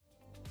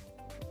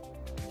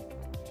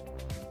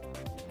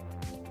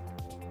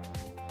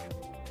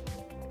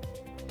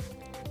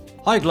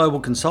Hi Global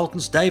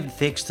Consultants, David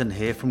Thexton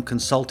here from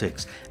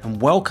Consultex,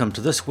 and welcome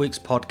to this week's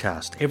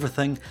podcast,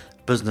 Everything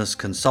Business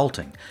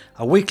Consulting,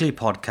 a weekly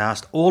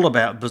podcast all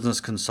about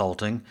business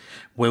consulting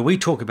where we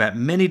talk about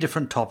many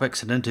different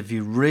topics and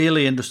interview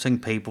really interesting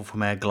people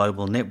from our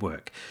global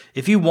network.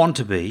 If you want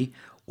to be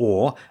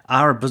or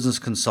are a business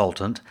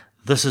consultant,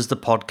 this is the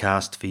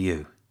podcast for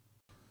you.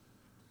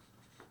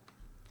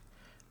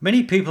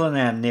 Many people in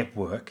our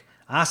network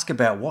ask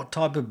about what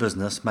type of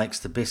business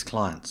makes the best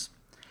clients.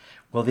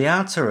 Well, the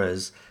answer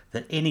is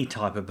that any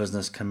type of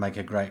business can make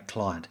a great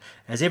client,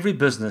 as every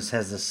business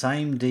has the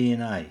same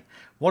DNA.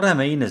 What I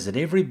mean is that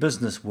every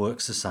business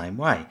works the same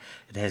way.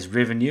 It has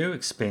revenue,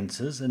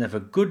 expenses, and if a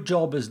good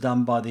job is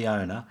done by the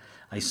owner,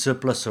 a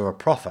surplus or a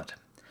profit.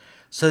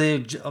 So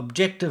the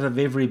objective of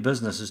every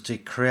business is to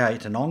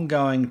create an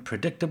ongoing,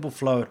 predictable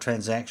flow of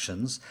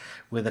transactions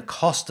where the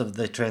cost of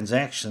the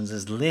transactions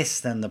is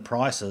less than the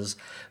prices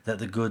that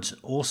the goods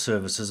or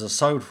services are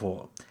sold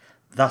for,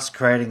 thus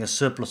creating a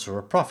surplus or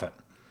a profit.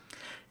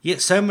 Yet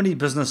so many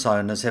business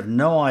owners have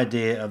no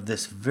idea of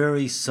this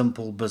very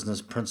simple business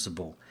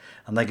principle,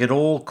 and they get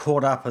all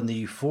caught up in the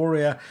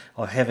euphoria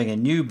of having a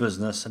new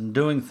business and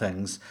doing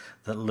things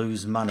that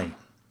lose money.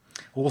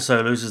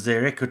 Also loses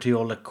their equity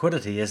or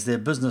liquidity as their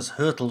business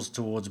hurtles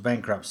towards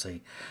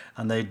bankruptcy,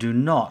 and they do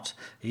not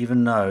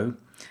even know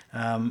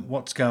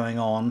what's going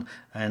on,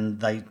 and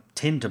they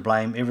tend to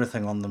blame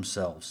everything on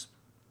themselves,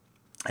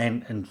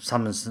 and in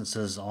some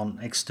instances on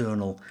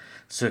external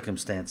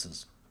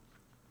circumstances.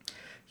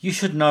 You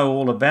should know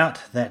all about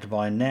that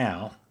by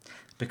now,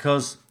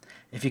 because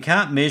if you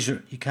can't measure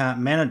it, you can't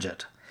manage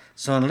it.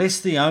 So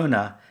unless the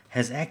owner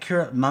has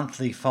accurate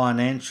monthly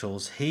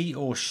financials, he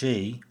or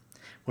she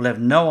will have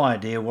no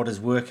idea what is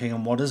working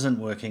and what isn't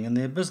working in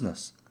their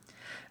business.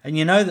 And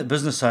you know that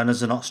business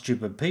owners are not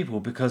stupid people,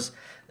 because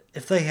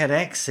if they had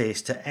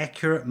access to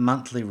accurate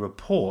monthly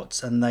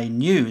reports and they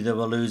knew they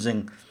were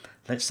losing,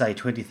 let's say,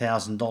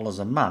 $20,000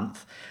 a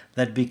month,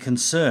 they'd be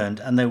concerned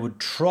and they would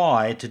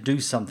try to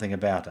do something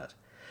about it.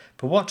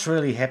 But what's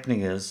really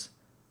happening is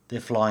they're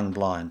flying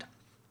blind.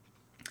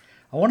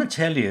 I want to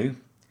tell you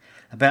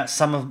about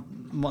some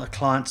of my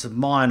clients of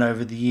mine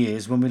over the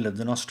years when we lived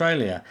in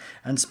Australia,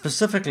 and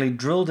specifically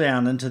drill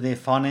down into their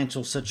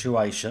financial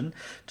situation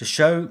to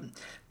show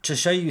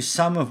you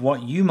some of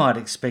what you might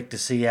expect to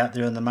see out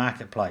there in the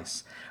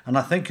marketplace. And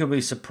I think you'll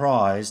be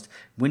surprised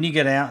when you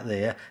get out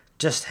there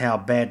just how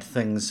bad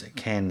things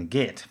can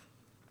get.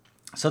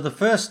 So the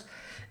first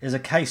is a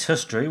case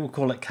history. We'll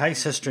call it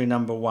case history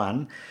number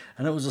 1,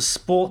 and it was a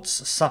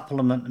sports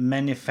supplement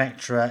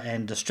manufacturer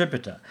and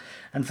distributor.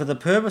 And for the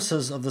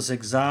purposes of this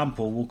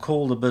example, we'll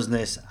call the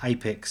business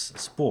Apex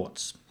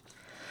Sports.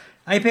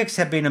 Apex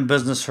had been in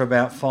business for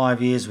about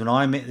 5 years when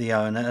I met the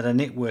owner at a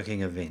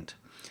networking event.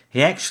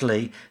 He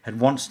actually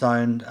had once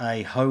owned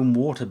a home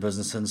water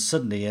business in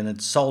Sydney and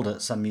had sold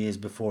it some years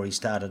before he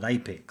started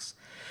Apex.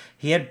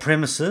 He had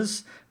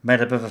premises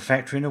made up of a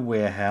factory and a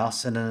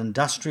warehouse in an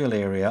industrial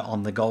area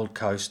on the Gold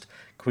Coast,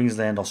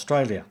 Queensland,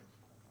 Australia.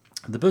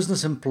 The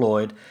business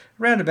employed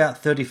around about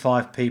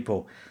 35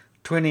 people,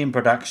 20 in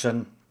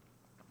production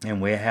and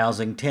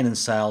warehousing, 10 in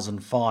sales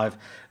and 5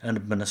 in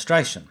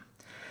administration.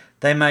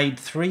 They made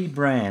 3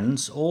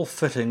 brands, all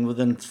fitting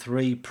within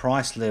 3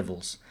 price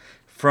levels,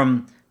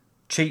 from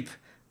cheap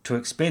to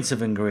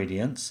expensive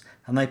ingredients,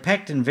 and they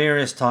packed in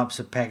various types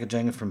of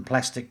packaging, from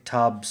plastic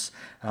tubs,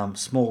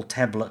 small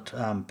tablet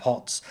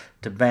pots,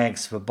 to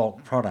bags for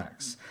bulk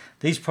products.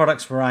 These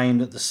products were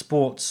aimed at the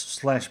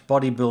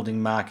sports/bodybuilding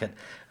market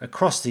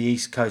across the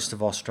east coast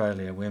of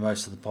Australia, where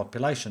most of the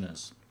population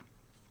is.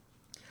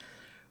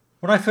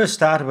 When I first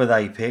started with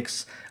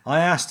Apex,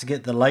 I asked to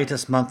get the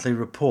latest monthly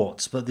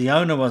reports, but the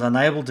owner was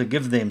unable to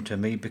give them to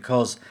me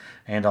because,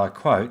 and I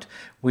quote,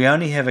 "we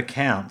only have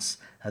accounts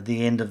at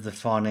the end of the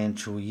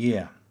financial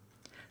year."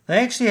 They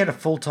actually had a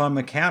full-time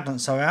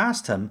accountant, so I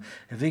asked him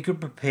if he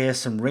could prepare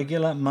some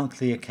regular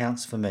monthly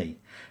accounts for me,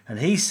 and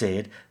he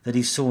said that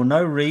he saw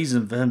no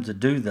reason for him to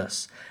do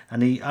this,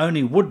 and he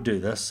only would do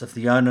this if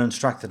the owner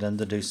instructed him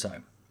to do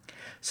so.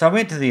 So I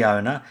went to the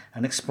owner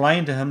and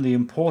explained to him the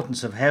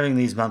importance of having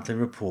these monthly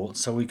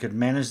reports so we could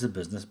manage the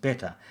business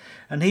better,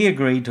 and he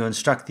agreed to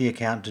instruct the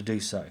accountant to do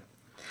so.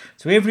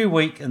 So every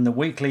week in the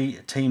weekly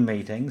team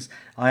meetings,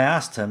 I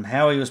asked him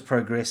how he was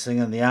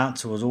progressing, and the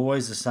answer was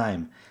always the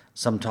same: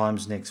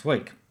 sometimes next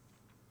week.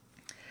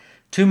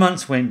 2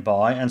 months went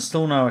by and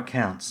still no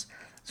accounts.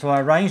 So I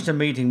arranged a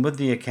meeting with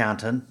the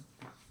accountant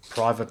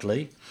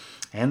privately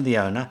and the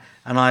owner,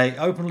 and I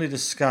openly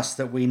discussed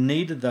that we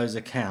needed those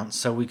accounts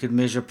so we could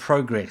measure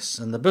progress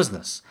in the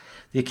business.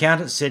 The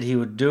accountant said he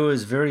would do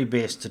his very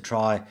best to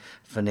try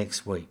for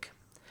next week.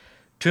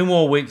 2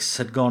 more weeks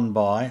had gone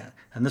by,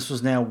 and this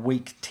was now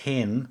week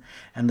 10,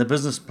 and the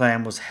business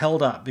plan was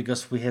held up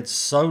because we had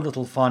so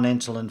little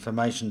financial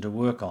information to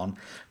work on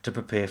to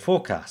prepare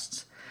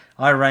forecasts.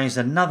 I arranged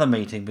another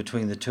meeting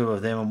between the two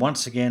of them, and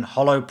once again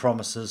hollow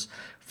promises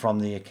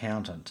from the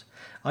accountant.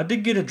 I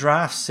did get a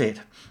draft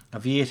set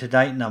of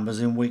year-to-date numbers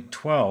in week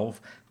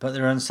 12, but they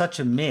were in such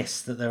a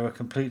mess that they were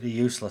completely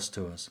useless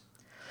to us.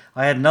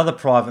 I had another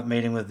private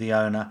meeting with the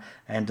owner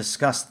and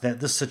discussed that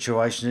this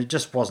situation, it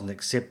just wasn't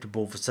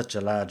acceptable for such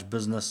a large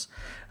business.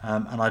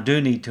 And I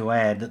do need to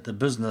add that the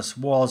business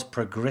was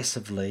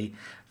progressively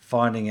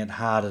finding it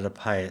harder to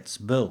pay its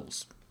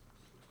bills.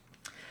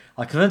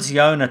 I convinced the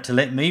owner to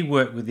let me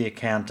work with the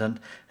accountant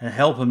and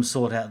help him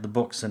sort out the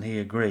books, and he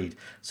agreed.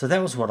 So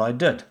that was what I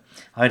did.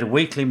 I had a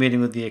weekly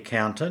meeting with the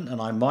accountant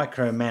and I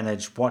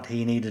micromanaged what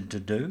he needed to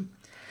do.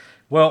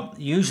 Well,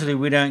 usually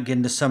we don't get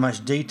into so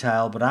much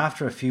detail, but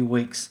after a few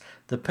weeks,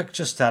 the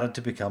picture started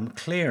to become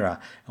clearer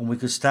and we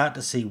could start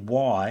to see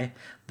why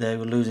they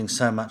were losing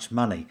so much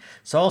money.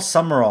 So I'll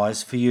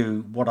summarise for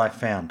you what I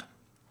found.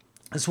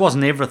 This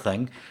wasn't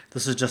everything,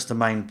 this is just the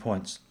main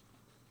points.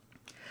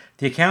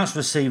 The accounts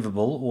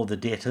receivable, or the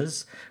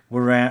debtors,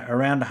 were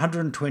around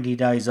 120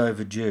 days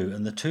overdue,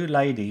 and the two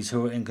ladies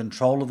who were in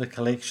control of the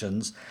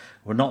collections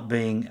were not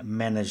being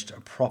managed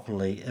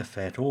properly, if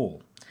at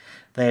all.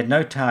 They had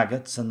no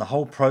targets, and the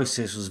whole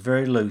process was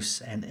very loose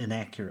and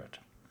inaccurate.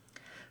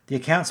 The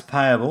accounts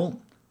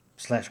payable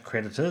 /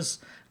 creditors,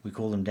 we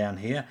call them down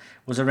here,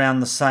 was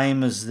around the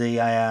same as the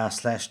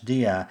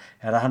AR/DR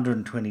at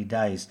 120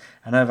 days,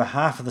 and over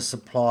half of the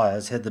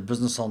suppliers had the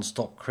business on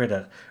stock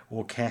credit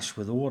or cash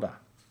with order.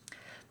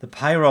 The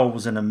payroll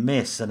was in a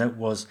mess, and it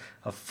was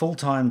a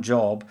full-time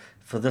job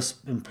for this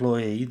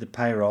employee, the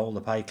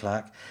pay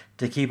clerk,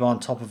 to keep on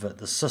top of it.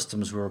 The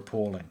systems were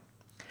appalling.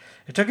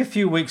 It took a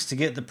few weeks to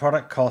get the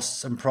product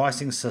costs and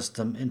pricing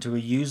system into a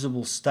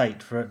usable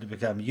state for it to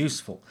become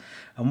useful.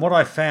 And what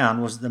I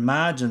found was that the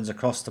margins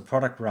across the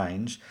product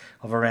range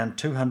of around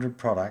 200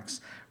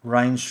 products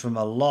ranged from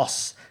a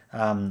loss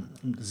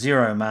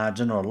zero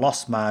margin or a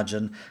loss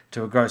margin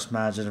to a gross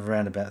margin of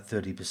around about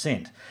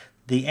 30%.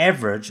 The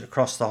average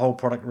across the whole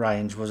product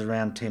range was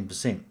around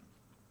 10%.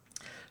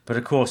 But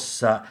of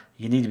course,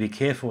 you need to be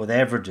careful with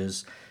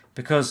averages,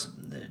 because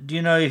do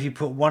you know if you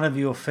put one of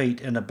your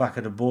feet in a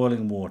bucket of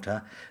boiling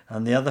water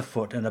and the other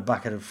foot in a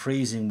bucket of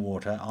freezing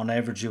water, on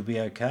average you'll be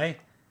okay?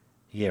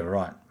 Yeah,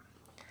 right.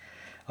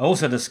 I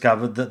also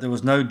discovered that there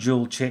was no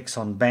dual checks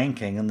on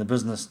banking, and the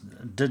business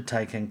did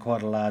take in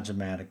quite a large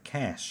amount of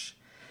cash.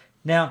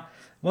 Now,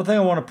 one thing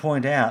I want to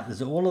point out is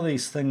that all of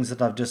these things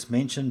that I've just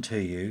mentioned to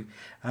you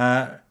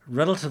are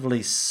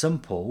relatively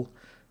simple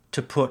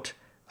to put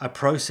a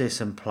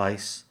process in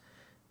place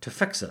to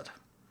fix it.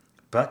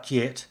 But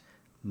yet,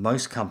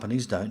 most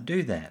companies don't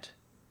do that.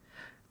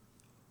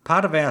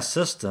 Part of our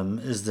system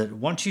is that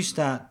once you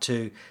start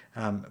to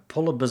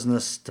pull a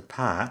business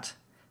apart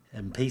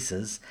in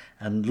pieces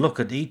and look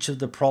at each of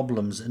the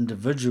problems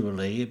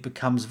individually, it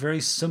becomes very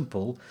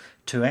simple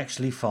to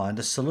actually find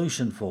a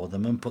solution for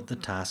them and put the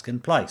task in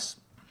place.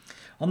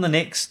 On the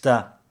next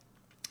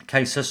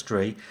case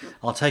history,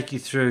 I'll take you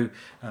through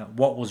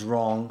what was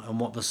wrong and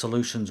what the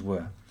solutions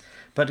were.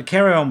 But to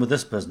carry on with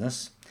this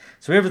business,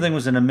 so everything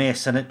was in a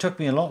mess, and it took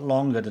me a lot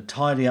longer to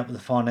tidy up the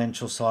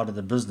financial side of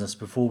the business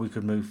before we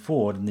could move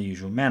forward in the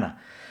usual manner,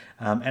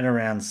 at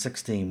around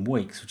 16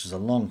 weeks, which is a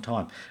long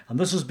time. And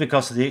this was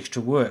because of the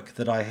extra work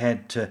that I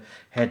had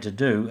to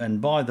do.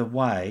 And by the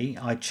way,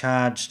 I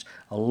charged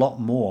a lot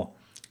more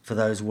for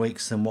those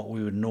weeks than what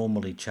we would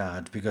normally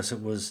charge, because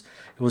it was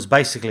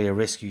basically a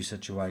rescue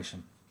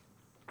situation.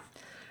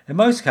 In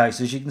most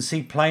cases, you can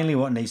see plainly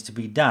what needs to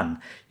be done.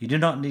 You do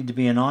not need to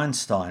be an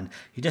Einstein.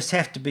 You just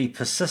have to be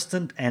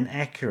persistent and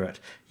accurate.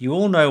 You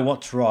all know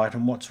what's right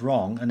and what's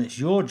wrong, and it's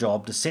your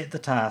job to set the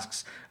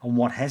tasks on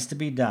what has to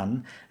be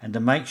done and to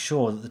make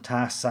sure that the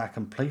tasks are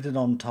completed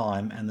on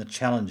time, and the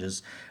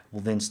challenges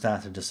will then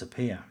start to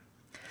disappear.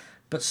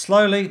 But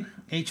slowly,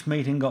 each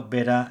meeting got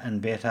better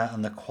and better,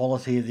 and the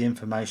quality of the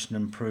information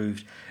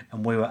improved,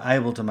 and we were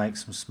able to make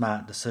some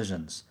smart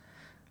decisions.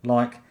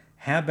 Like,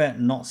 how about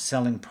not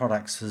selling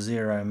products for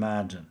zero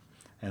margin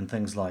and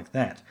things like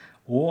that?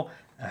 Or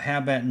how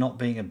about not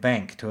being a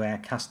bank to our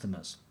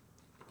customers?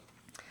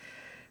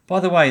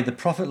 By the way, the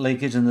profit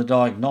leakage in the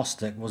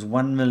diagnostic was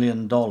 $1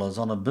 million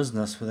on a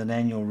business with an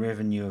annual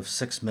revenue of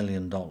 $6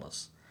 million.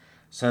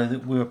 So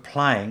that we were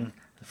playing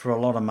for a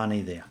lot of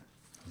money there.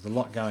 There's a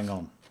lot going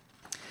on.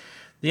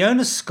 The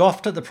owners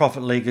scoffed at the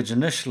profit leakage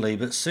initially,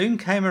 but soon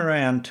came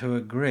around to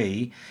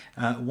agree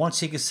once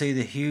he could see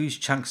the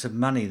huge chunks of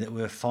money that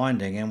we were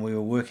finding, and we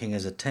were working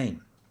as a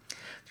team.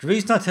 The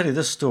reason I tell you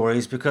this story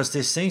is because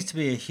there seems to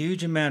be a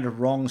huge amount of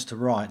wrongs to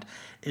right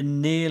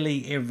in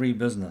nearly every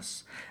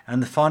business,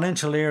 and the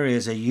financial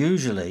areas are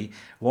usually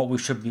what we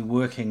should be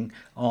working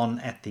on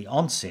at the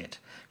onset.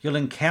 You'll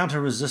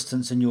encounter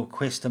resistance in your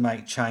quest to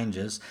make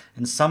changes.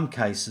 In some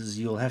cases,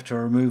 you'll have to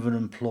remove an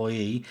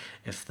employee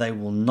if they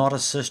will not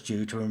assist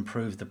you to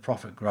improve the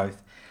profit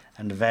growth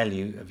and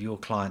value of your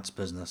client's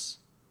business.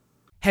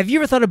 Have you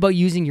ever thought about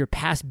using your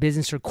past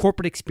business or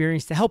corporate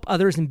experience to help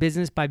others in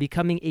business by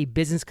becoming a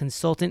business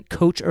consultant,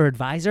 coach, or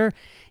advisor?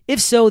 If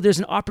so, there's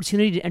an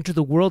opportunity to enter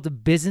the world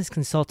of business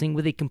consulting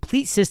with a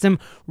complete system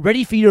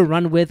ready for you to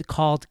run with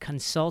called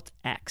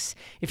ConsultX.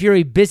 If you're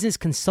a business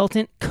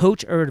consultant,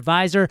 coach, or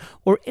advisor,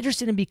 or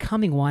interested in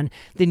becoming one,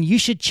 then you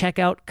should check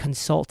out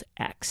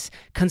ConsultX.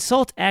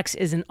 ConsultX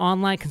is an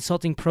online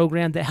consulting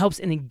program that helps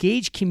an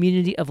engaged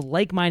community of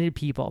like-minded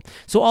people.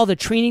 So all the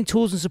training,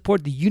 tools, and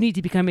support that you need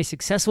to become a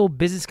successful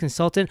business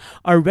consultant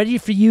are ready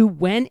for you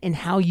when and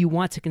how you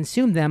want to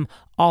consume them,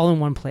 all in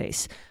one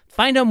place.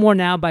 Find out more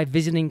now by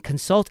visiting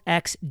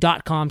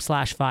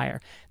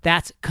consultx.com/fire.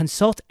 That's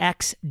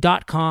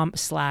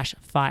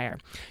consultx.com/fire.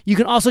 You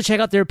can also check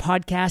out their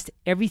podcast,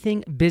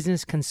 Everything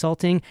Business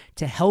Consulting,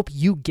 to help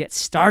you get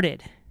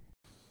started.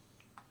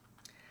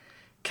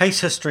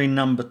 Case history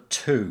number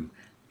 2,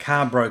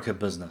 car broker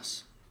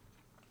business.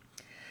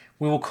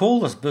 We will call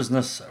this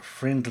business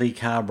Friendly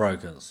Car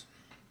Brokers.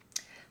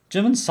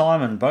 Jim and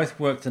Simon both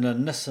worked in a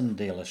Nissan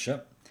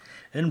dealership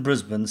in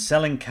Brisbane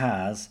selling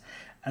cars,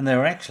 and they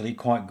were actually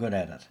quite good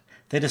at it.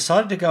 They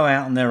decided to go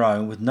out on their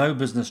own with no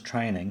business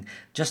training,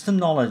 just the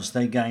knowledge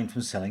they gained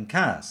from selling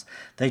cars.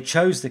 They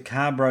chose the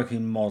car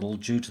broking model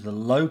due to the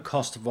low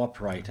cost of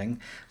operating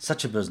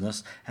such a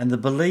business and the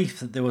belief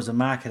that there was a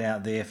market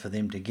out there for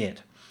them to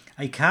get.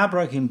 A car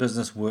broking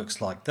business works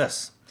like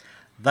this.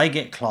 They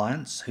get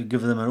clients who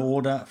give them an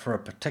order for a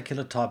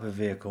particular type of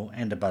vehicle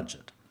and a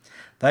budget.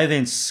 They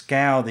then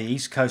scour the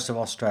east coast of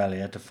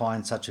Australia to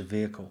find such a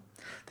vehicle.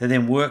 They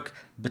then work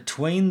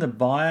between the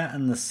buyer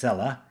and the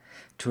seller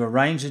to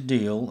arrange a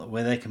deal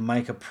where they can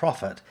make a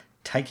profit,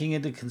 taking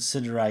into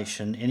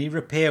consideration any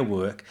repair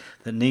work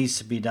that needs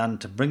to be done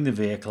to bring the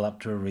vehicle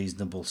up to a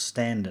reasonable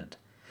standard.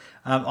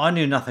 I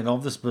knew nothing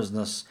of this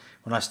business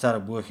when I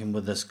started working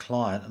with this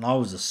client, and I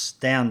was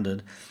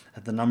astounded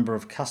at the number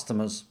of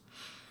customers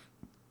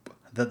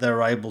that they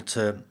were able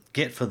to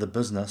get for the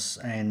business,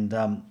 and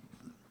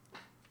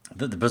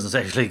that the business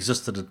actually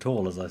existed at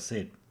all, as I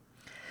said.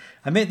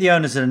 I met the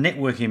owners at a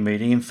networking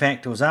meeting. In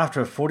fact, it was after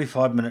a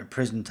 45-minute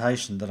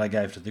presentation that I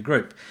gave to the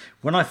group.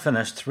 When I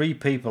finished, 3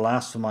 people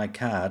asked for my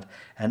card,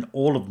 and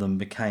all of them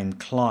became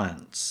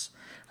clients.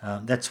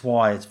 That's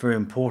why it's very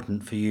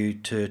important for you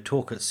to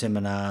talk at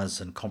seminars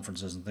and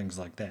conferences and things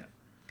like that.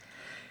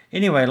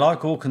 Anyway,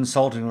 like all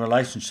consulting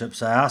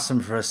relationships, I asked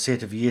them for a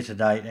set of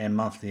year-to-date and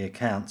monthly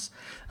accounts,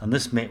 and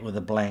this met with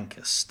a blank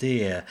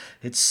stare.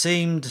 It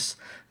seemed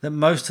that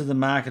most of the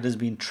market has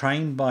been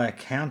trained by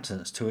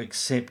accountants to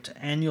accept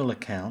annual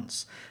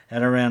accounts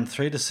at around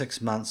 3 to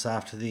 6 months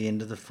after the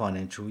end of the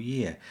financial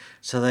year,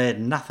 so they had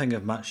nothing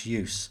of much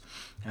use,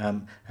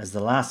 as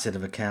the last set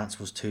of accounts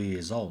was 2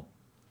 years old.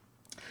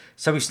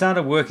 So we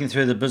started working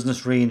through the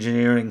business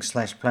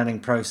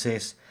re-engineering/planning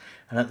process,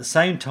 and at the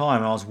same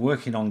time I was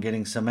working on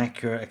getting some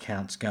accurate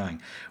accounts going.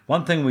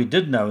 One thing we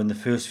did know in the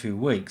first few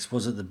weeks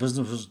was that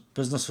the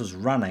business was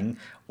running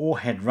or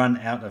had run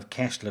out of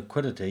cash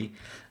liquidity,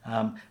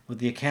 with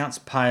the accounts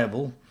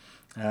payable,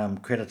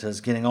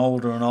 creditors getting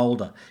older and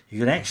older. You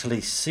could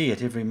actually see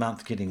it every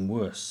month getting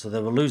worse, so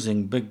they were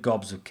losing big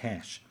gobs of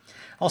cash.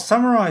 I'll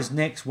summarise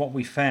next what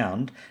we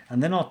found,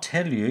 and then I'll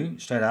tell you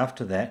straight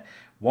after that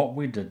what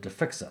we did to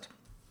fix it.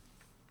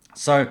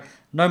 So,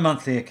 no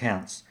monthly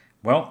accounts.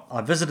 Well,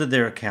 I visited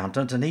their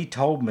accountant and he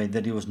told me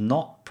that he was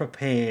not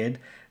prepared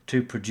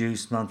to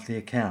produce monthly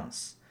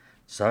accounts.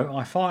 So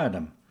I fired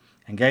him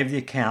and gave the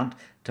account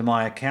to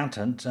my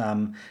accountant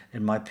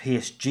in my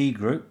PSG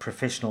group,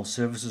 professional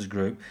services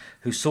group,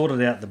 who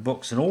sorted out the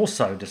books and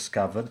also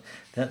discovered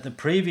that the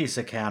previous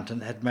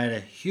accountant had made a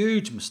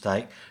huge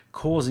mistake,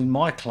 causing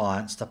my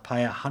clients to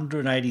pay a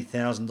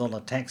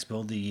 $180,000 tax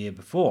bill the year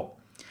before.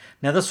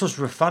 Now this was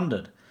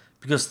refunded,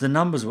 because the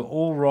numbers were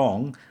all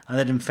wrong and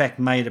they'd in fact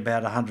made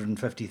about a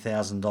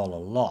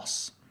 $150,000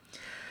 loss.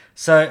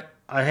 So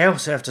I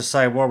also have to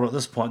say, Robert, at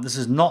this point, this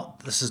is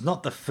not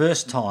the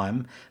first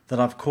time that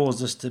I've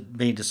caused this to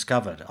be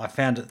discovered. I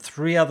found it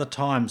 3 other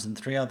times in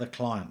 3 other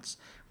clients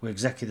where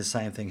exactly the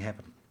same thing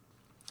happened.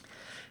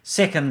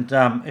 Second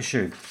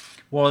issue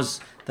was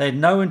they had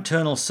no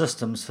internal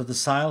systems for the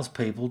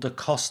salespeople to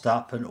cost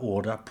up an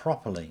order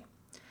properly.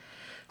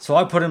 So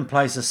I put in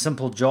place a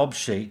simple job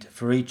sheet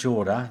for each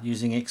order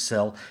using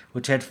Excel,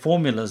 which had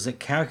formulas that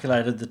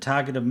calculated the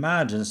targeted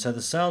margins so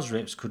the sales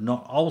reps could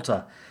not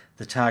alter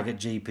the target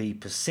GP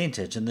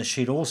percentage. And the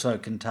sheet also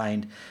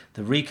contained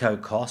the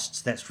reco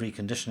costs, that's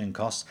reconditioning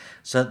costs,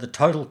 so that the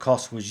total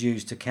cost was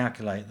used to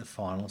calculate the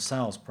final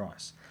sales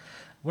price.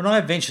 When I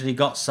eventually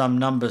got some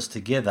numbers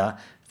together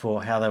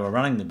for how they were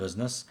running the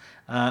business,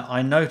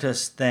 I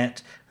noticed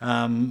that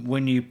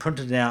when you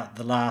printed out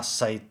the last,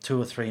 say,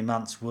 2 or 3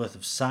 months worth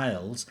of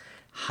sales,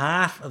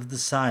 half of the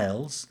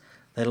sales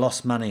they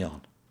lost money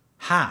on.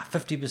 Half,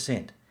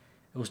 50%.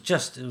 It was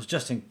just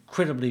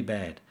incredibly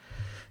bad.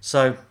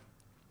 So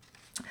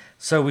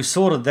we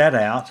sorted that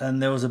out, and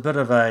there was a bit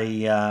of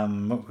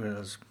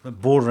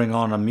bordering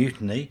on a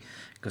mutiny,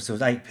 because there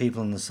was 8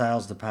 people in the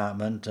sales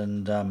department,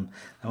 and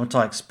once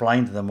I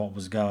explained to them what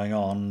was going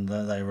on,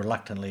 they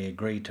reluctantly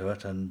agreed to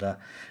it, and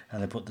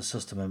they put the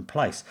system in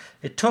place.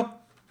 It took,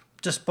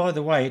 just by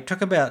the way,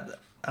 about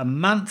a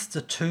month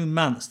to 2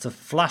 months to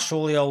flush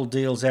all the old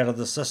deals out of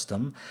the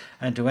system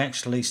and to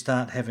actually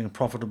start having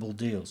profitable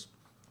deals.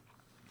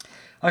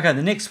 Okay,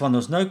 the next one, there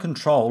was no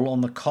control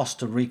on the cost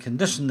to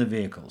recondition the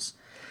vehicles.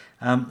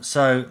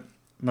 So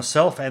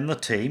myself and the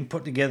team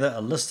put together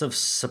a list of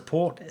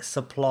support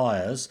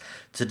suppliers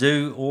to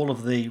do all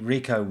of the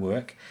reco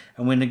work,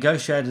 and we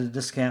negotiated a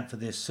discount for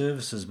their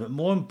services. But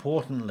more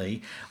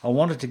importantly, I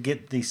wanted to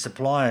get the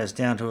suppliers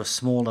down to a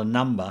smaller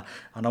number,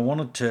 and I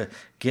wanted to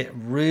get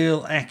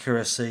real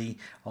accuracy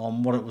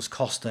on what it was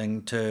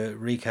costing to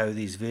reco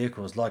these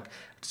vehicles. Like,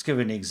 just give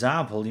you an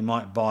example, you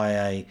might buy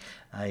a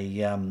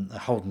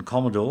Holden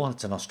Commodore,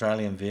 it's an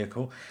Australian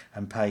vehicle,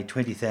 and pay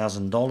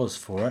 $20,000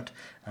 for it,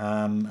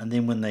 and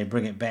then when they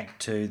bring it back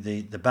to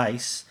the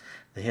base,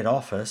 the head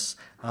office,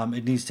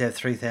 it needs to have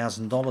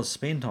 $3,000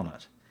 spent on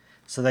it.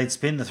 So they'd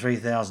spend the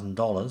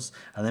 $3,000,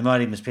 and they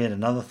might even spend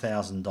another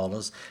 $1,000, and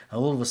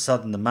all of a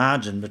sudden the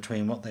margin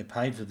between what they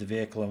paid for the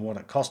vehicle and what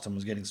it cost them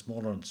was getting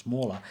smaller and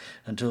smaller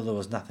until there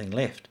was nothing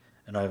left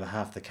in over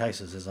half the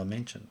cases, as I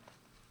mentioned.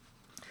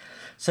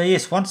 So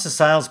yes, once the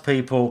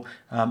salespeople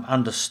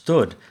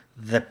understood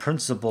the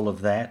principle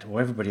of that, or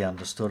everybody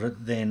understood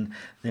it, then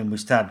we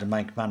started to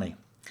make money.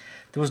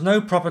 There was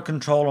no proper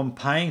control on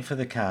paying for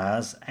the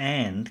cars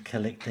and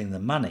collecting the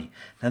money.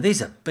 Now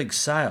these are big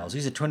sales.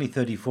 These are $20,000,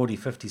 $30,000, $40,000,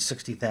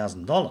 $50,000,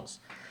 $60,000.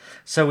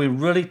 So we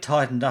really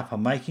tightened up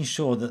on making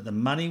sure that the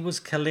money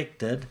was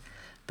collected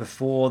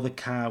before the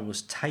car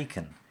was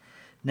taken.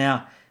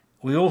 Now,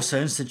 we also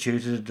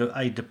instituted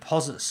a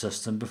deposit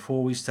system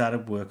before we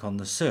started work on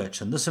the search,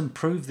 and this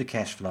improved the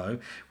cash flow,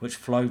 which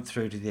flowed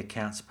through to the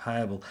accounts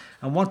payable.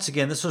 And once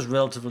again, this was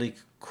relatively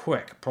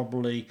quick,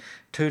 probably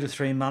 2 to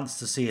 3 months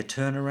to see a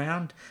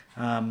turnaround,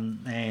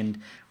 and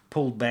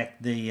pulled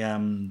back the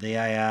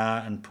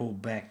AR and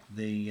pulled back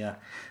the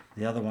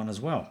other one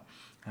as well,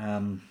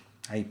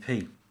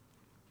 AP,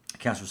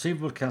 accounts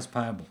receivable, accounts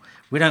payable.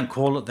 We don't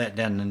call it that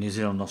down in New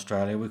Zealand and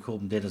Australia. We call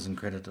them debtors and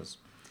creditors.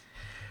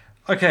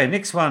 Okay,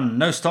 next one,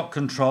 no stock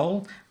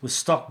control, with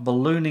stock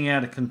ballooning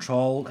out of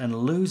control and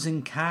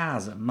losing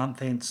cars at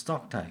month-end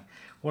stock take.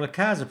 Well, a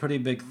car's a pretty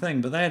big thing,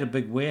 but they had a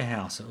big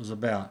warehouse. It was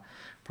about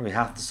probably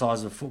half the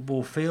size of a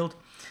football field,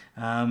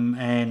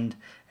 and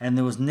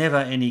there was never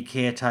any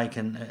care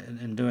taken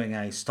in doing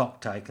a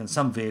stock take, and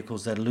some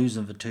vehicles they'd lose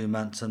them for 2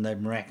 months and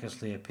they'd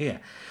miraculously appear.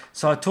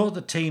 So I taught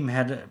the team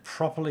how to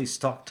properly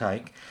stock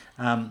take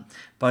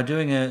by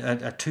doing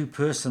a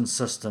two-person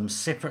system,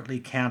 separately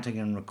counting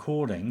and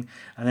recording,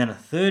 and then a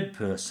third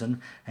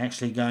person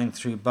actually going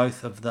through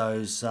both of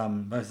those,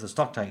 both the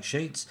stock take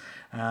sheets,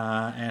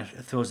 and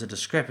if there was a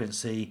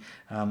discrepancy,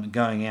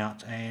 going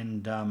out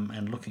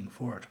and looking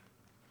for it.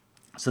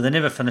 So they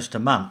never finished a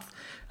month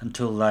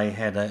until they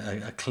had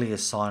a clear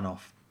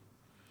sign-off.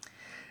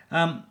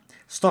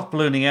 Stock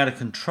ballooning out of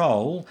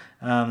control,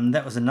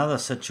 that was another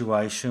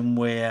situation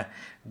where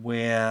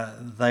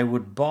they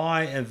would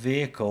buy a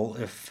vehicle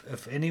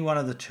if any one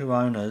of the 2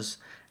 owners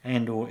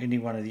and or any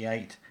one of the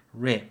 8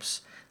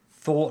 reps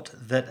thought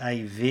that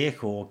a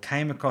vehicle, or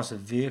came across a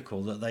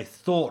vehicle that they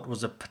thought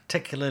was a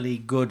particularly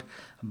good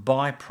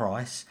buy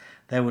price,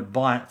 they would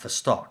buy it for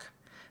stock.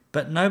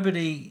 But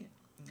nobody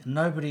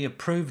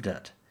approved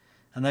it,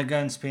 and they'd go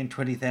and spend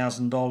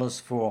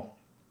 $20,000 for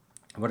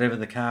whatever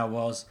the car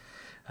was,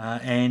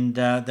 and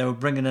they would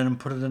bring it in and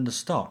put it into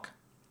stock.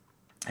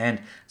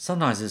 And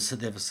sometimes they'd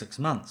sit there for 6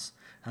 months,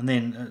 and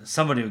then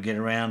somebody would get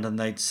around and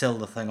they'd sell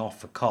the thing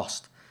off for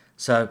cost.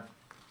 So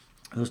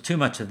there was too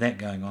much of that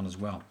going on as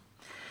well.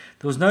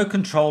 There was no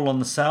control on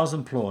the sales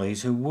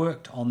employees who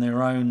worked on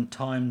their own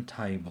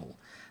timetable.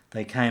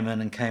 They came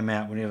in and came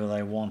out whenever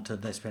they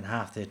wanted. They spent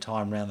half their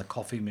time around the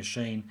coffee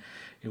machine.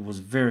 It was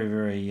very,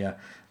 very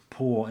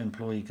poor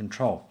employee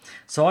control.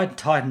 So I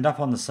tightened up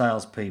on the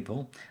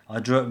salespeople. I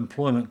drew up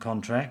employment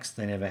contracts.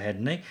 They never had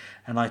any.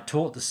 And I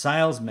taught the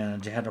sales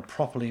manager how to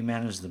properly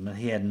manage them, and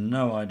he had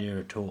no idea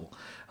at all.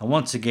 And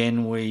once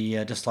again,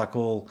 we, just like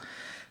all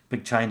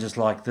big changes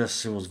like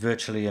this, it was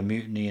virtually a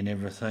mutiny and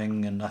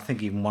everything, and I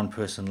think even one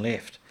person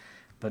left.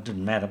 But it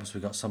didn't matter because we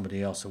got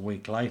somebody else a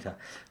week later.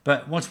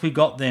 But once we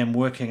got them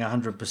working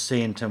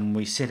 100% and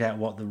we set out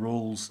what the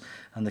rules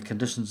and the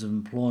conditions of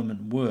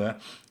employment were,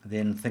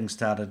 then things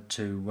started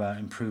to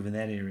improve in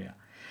that area.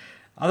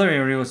 Other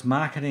area was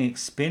marketing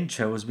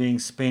expenditure was being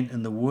spent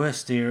in the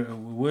worst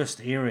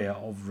area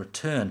of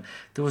return.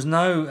 There was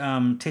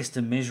no test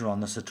and measure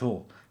on this at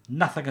all,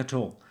 nothing at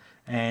all.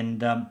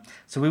 And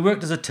so we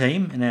worked as a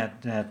team in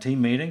our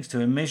team meetings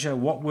to measure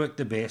what worked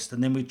the best,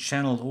 and then we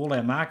channeled all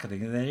our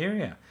marketing in that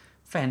area.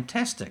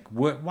 Fantastic,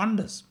 worked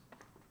wonders.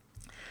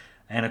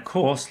 And of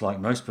course, like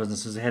most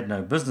businesses, they had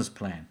no business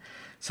plan.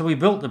 So we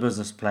built the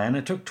business plan.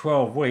 It took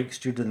 12 weeks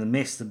due to the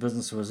mess the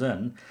business was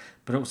in,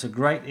 but it was a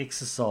great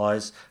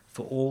exercise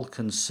for all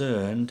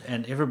concerned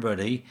and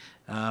everybody,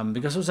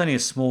 because it was only a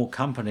small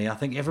company. I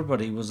think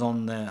everybody was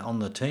on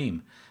the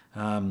team.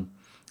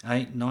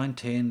 8, 9,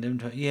 10, 11,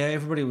 12, yeah,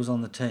 everybody was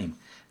on the team.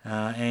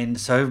 And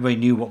so everybody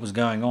knew what was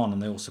going on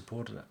and they all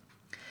supported it.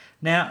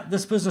 Now,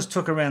 this business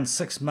took around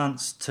 6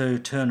 months to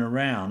turn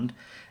around,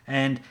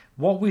 and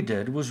what we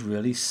did was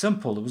really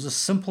simple. It was a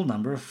simple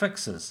number of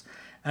fixes.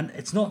 And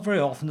it's not very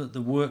often that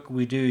the work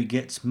we do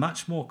gets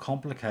much more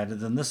complicated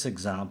than this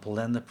example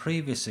than the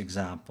previous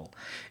example.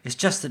 It's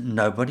just that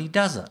nobody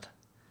does it.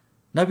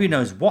 Nobody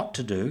knows what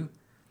to do,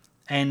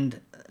 and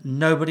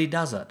nobody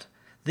does it.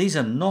 These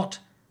are not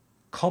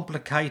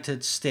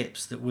complicated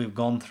steps that we've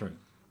gone through.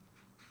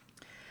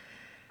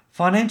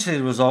 Financially,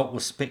 the result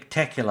was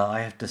spectacular, I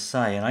have to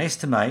say, and I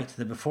estimate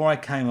that before I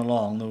came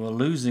along, they were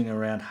losing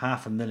around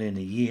 $500,000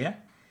 a year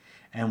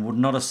and would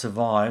not have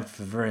survived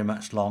for very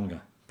much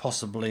longer,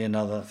 possibly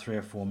another 3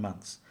 or 4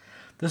 months.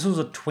 This was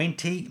a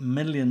 $20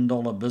 million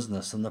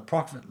business, and the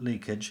profit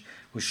leakage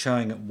was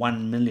showing at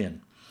 $1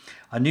 million.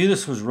 I knew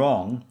this was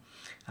wrong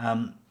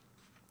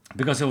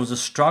because it was a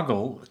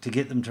struggle to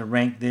get them to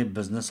rank their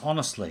business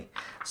honestly.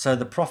 So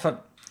the profit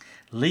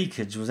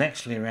leakage was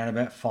actually around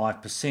about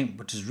 5%,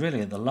 which is really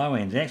at the low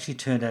end. It actually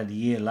turned out a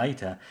year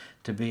later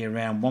to be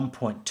around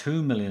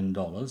 $1.2 million,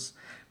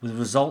 with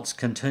results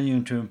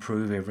continuing to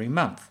improve every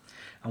month.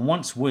 And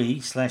once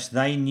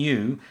they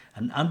knew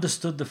and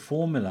understood the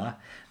formula,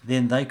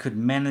 then they could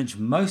manage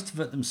most of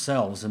it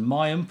themselves. And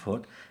my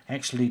input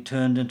actually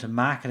turned into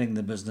marketing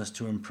the business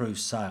to improve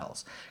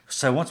sales.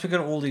 So once we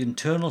got all the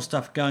internal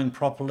stuff going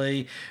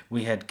properly,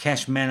 we had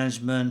cash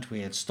management,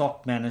 we had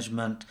stock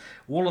management,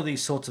 all of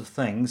these sorts of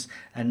things,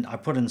 and I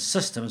put in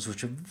systems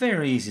which are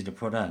very easy to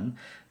put in,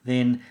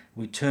 then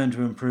we turned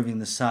to improving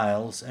the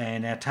sales,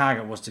 and our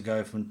target was to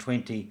go from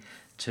 $20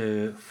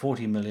 to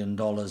 $40 million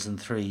in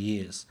 3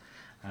 years.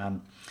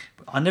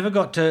 I never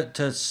got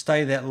to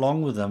stay that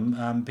long with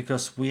them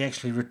because we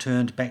actually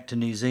returned back to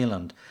New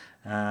Zealand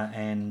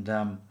and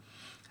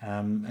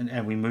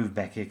we moved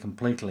back here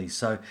completely.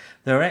 So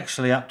they're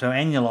actually up to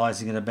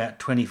annualizing at about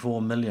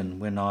 24 million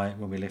when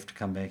we left to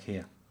come back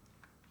here.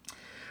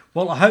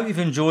 Well, I hope you've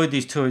enjoyed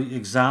these 2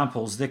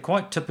 examples. They're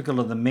quite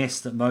typical of the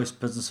mess that most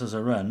businesses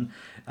are in,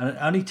 and it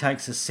only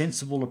takes a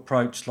sensible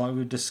approach like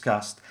we've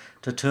discussed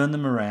to turn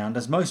them around,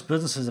 as most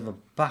businesses have a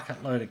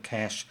bucket load of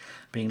cash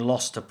being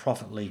lost to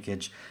profit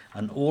leakage,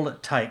 and all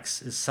it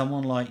takes is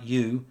someone like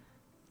you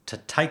to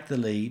take the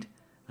lead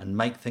and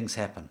make things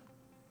happen.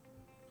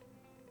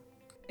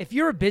 If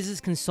you're a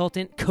business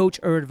consultant, coach,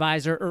 or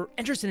advisor, or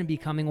interested in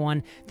becoming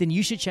one, then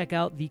you should check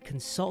out the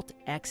Consult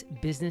X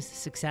Business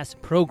Success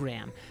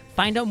Program.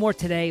 Find out more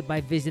today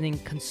by visiting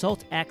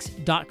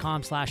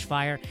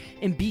consultx.com/fire,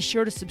 and be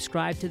sure to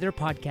subscribe to their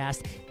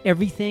podcast,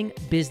 Everything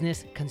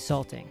Business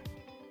Consulting.